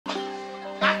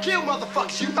kill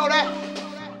motherfuckers, you know that?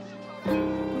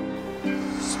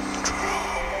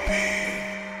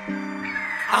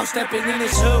 I was stepping in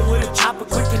his hood with a chopper,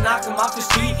 quick to knock him off his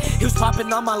feet. He was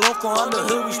popping on my local on the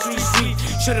hood, we street sweet.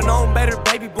 Should've known better,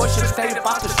 baby boy, should've stayed up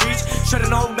off the streets. Should've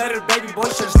known better, baby boy,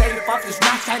 should've stayed up off the streets.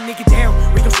 Knock that nigga down,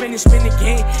 we gon' spin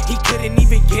again. He couldn't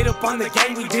even get up on the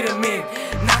game, we did him in.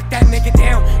 Knock that nigga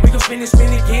down, we gon' spin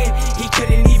again. He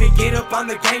couldn't even get up on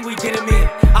the game, we did him in.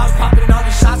 I was popping all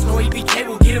these shots, no ABK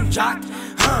will get him jocked.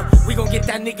 We gon' get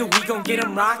that nigga, we gon' get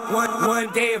him rocked.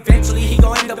 One day eventually he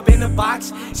gon' end up in a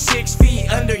box. 6 feet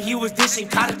under, he was dissing,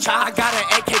 caught a chop. I got an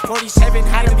AK-47,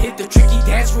 had him hit the tricky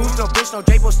dance moves. No bitch, no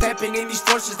J-Bo stepping in these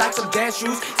forces like some dance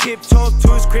shoes. Tiptoe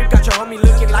to his crib, got your homie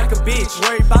looking like a bitch.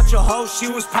 Worried about your hoe,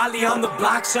 she was probably on the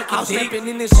block sucking dick. I was stepping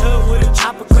in his hood with a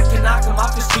chopper, quick to knock him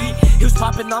off his feet. He was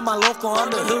popping on my local on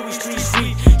the hood, we street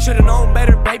sweet. Should've known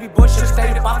better, baby boy, should've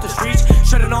stayed up off the streets.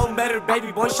 Should've known better,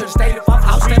 baby boy, should've stayed up off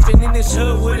the streets. I was stepping in his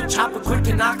hood with a chopper, quick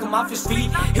to knock him off his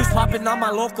feet. He was popping on my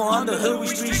local on the hood, we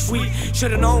street sweet.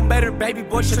 Should've known better, baby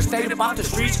boy, should've stayed up off the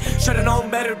streets. Should've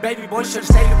known better, baby boy, should've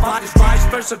stayed up off the streets. Vice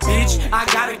versa, bitch, I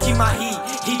gotta keep my heat.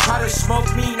 He tried to smoke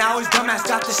me, now his dumbass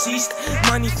got deceased.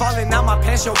 Money falling out my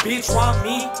pants, your bitch want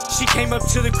me. She came up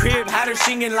to the crib, had her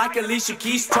singing like Alicia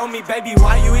Keys. Told me, baby,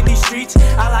 why you in these streets?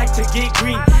 I like to get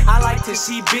green, I like to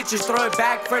see bitches throw it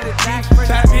back for the team.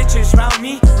 Bad bitches round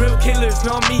me, real killers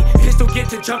know me. Pistol get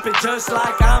to jumping just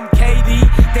like I'm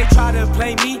KD. They try to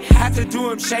play me, had to do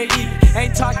him shady.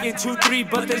 Ain't talking 2-3,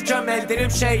 but this drum man did him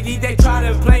shady. They try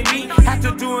to play me, had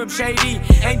to do him shady.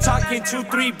 Ain't talking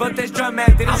 2-3, but this drum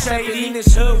man did him shady. In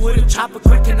his hood with a chopper,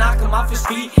 quick to knock him off his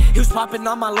feet. He was popping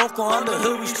on my local on the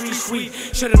hood, we street sweet.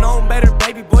 Should've known better,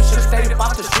 baby boy, should've stayed up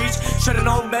off the streets. Should've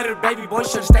known better, baby boy,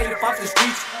 should've stayed up off the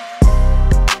streets.